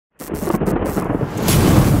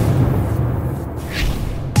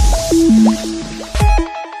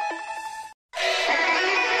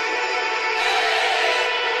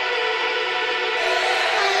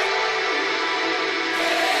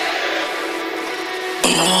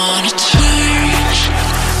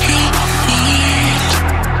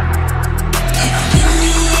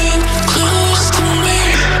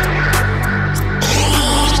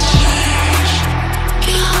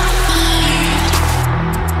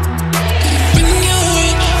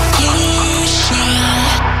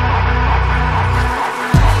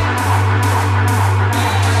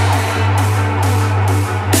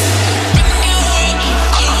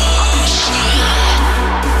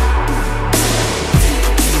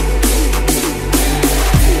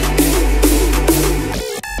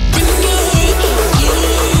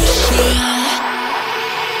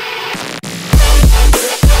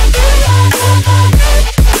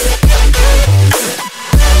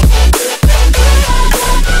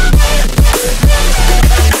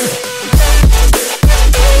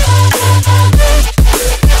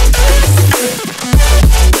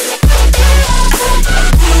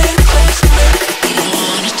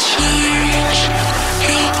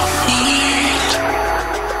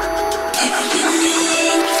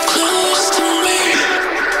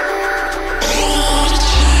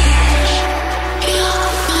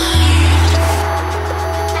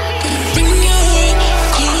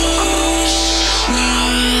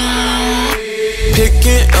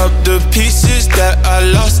Picking up the pieces that I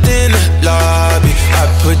lost in the lobby. I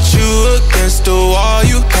put you against the wall,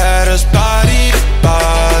 you had us body to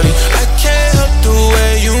body. I can't help the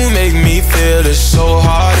way you make me feel, it's so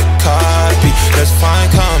hard to copy. Let's find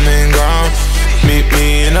common ground, meet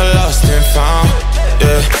me in the lost and found,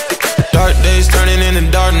 yeah. Dark days turning into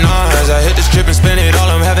dark nights. I hit the strip and spend it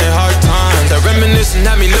all, I'm having hard times. That reminiscing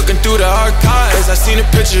had me looking through the archives. I seen a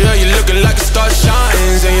picture of you looking like a star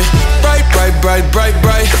shines. And you're bright, bright, bright, bright,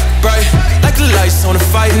 bright, bright, like the lights on a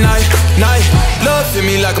fight night, night. Love hit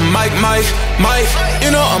me like a mic, mic, mic.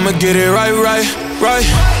 You know I'ma get it right, right, right.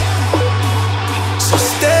 So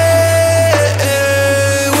stay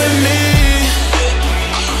with me,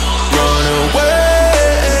 run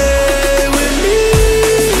away with me.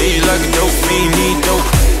 Need like a dope fiend, need dope.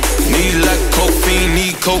 Need like a coke fiend,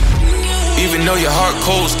 need coke. Even though your heart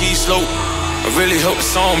cold, ski slope, I really hope the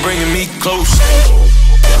song bringing me close.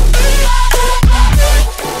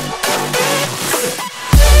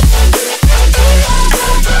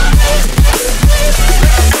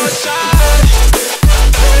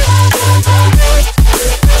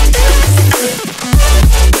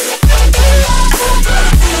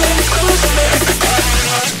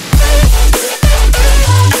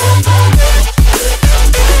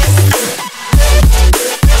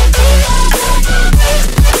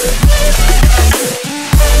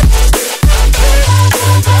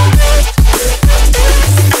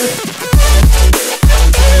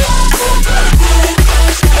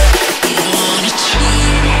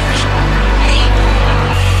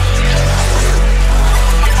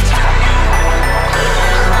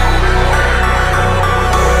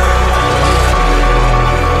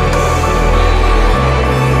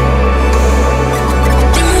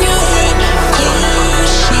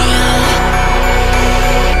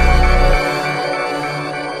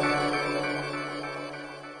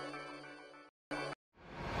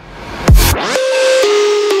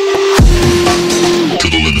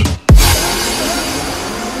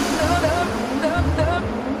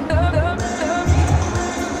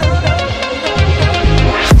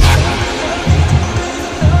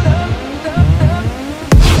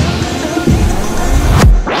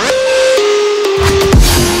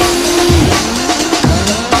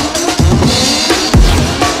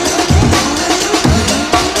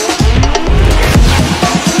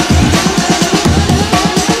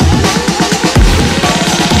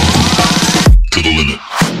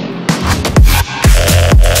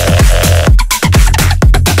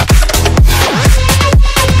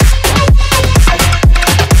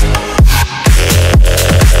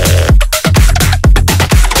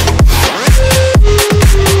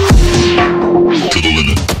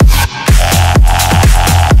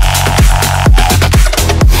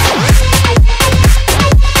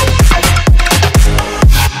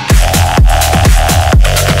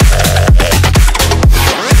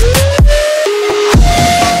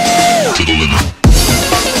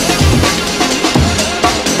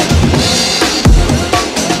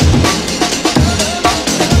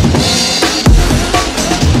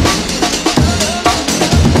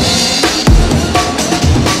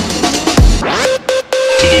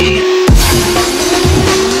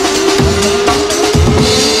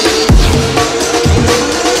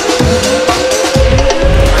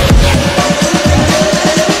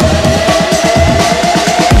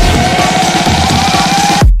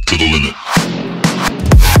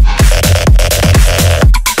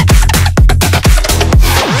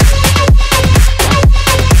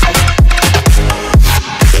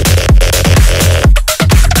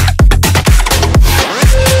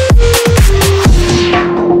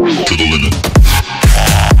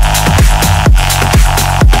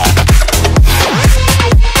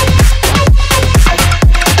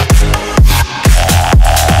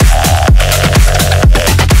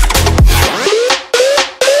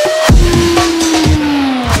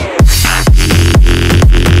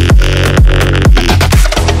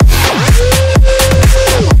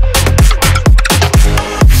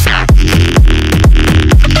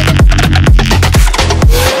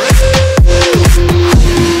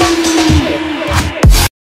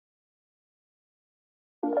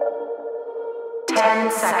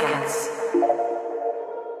 seconds.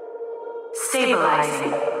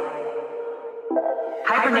 Stabilizing.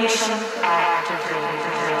 Hibernation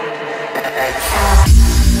activated.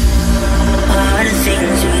 All the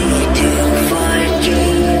things we do for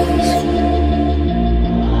dreams.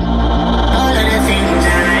 All of the things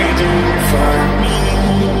I do for me.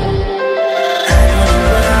 I know the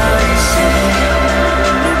world is saying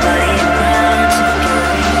nobody around to go.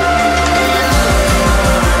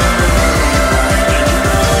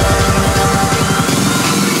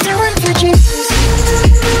 Doing for dreams.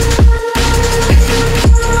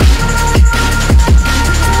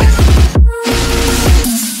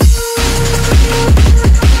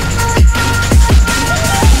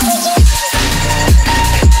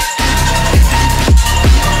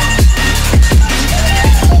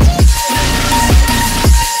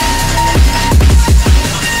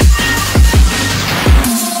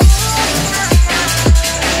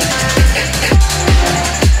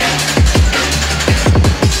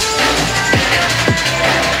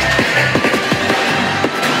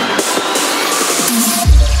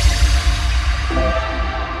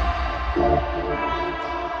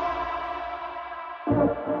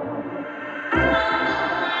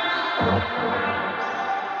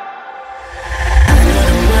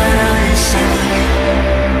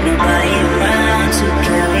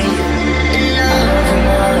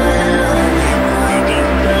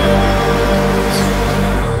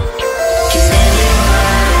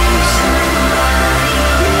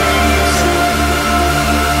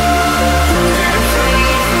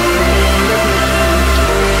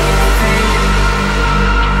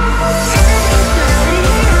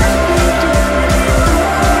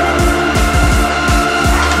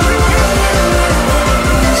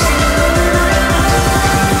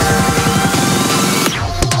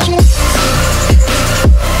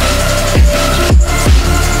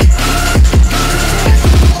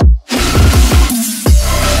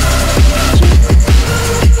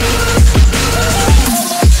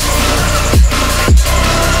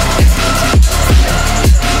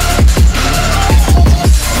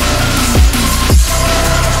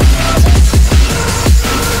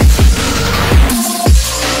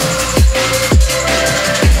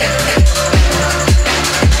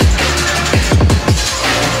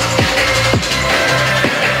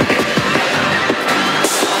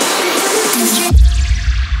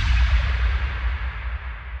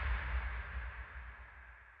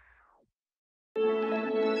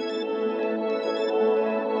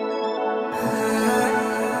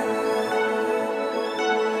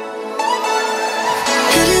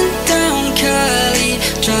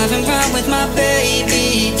 Driving round with my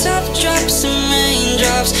baby, top drops and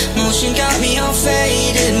raindrops. Motion got me all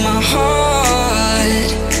faded. My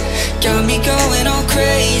heart got me going all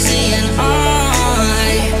crazy, and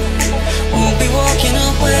I won't be walking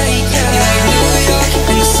away. Yeah, like New York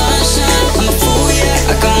in the sunshine. I'm a fool,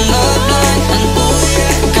 yeah. I got love blind, and ooh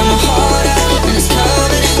yeah, got my heart out and it's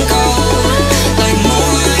covered in gold. Like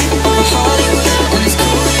moonlight over Hollywood, and it's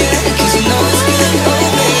cool, yeah, 'cause you know it's good. Oh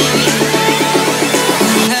baby,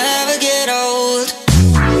 never get old.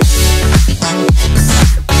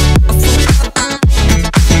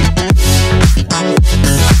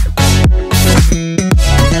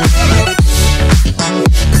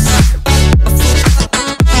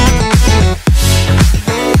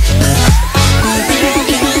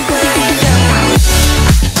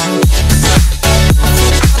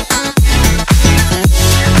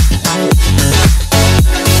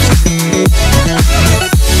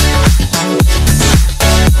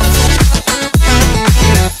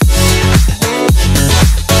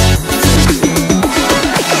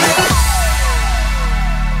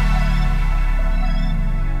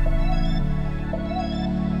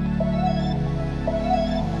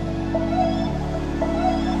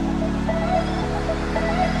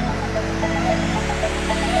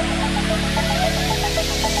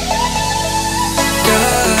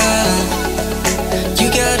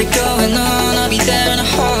 Going on, I'll be there in a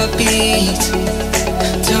heartbeat.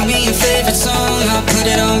 Tell me your favorite song, I'll put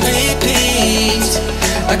it on repeat.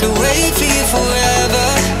 I could wait for you forever,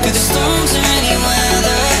 through the storms or any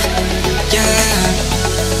weather.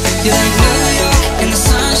 Yeah, you're like New York in the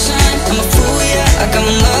sunshine. I'm a fool, yeah, I got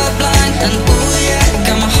my love blind, and ooh yeah,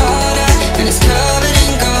 got my heart out and it's covered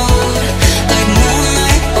in gold. Like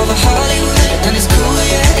moonlight over Hollywood, and it's cool,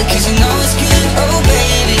 yeah, 'cause you know it's good. Oh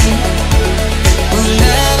baby, we'll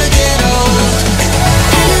never get old.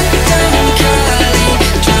 Down in Cali,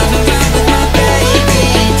 driving round with my baby.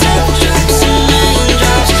 Top drops and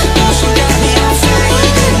raindrops, motion got me all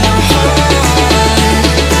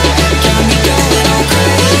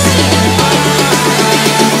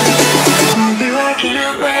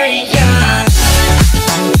night, yeah.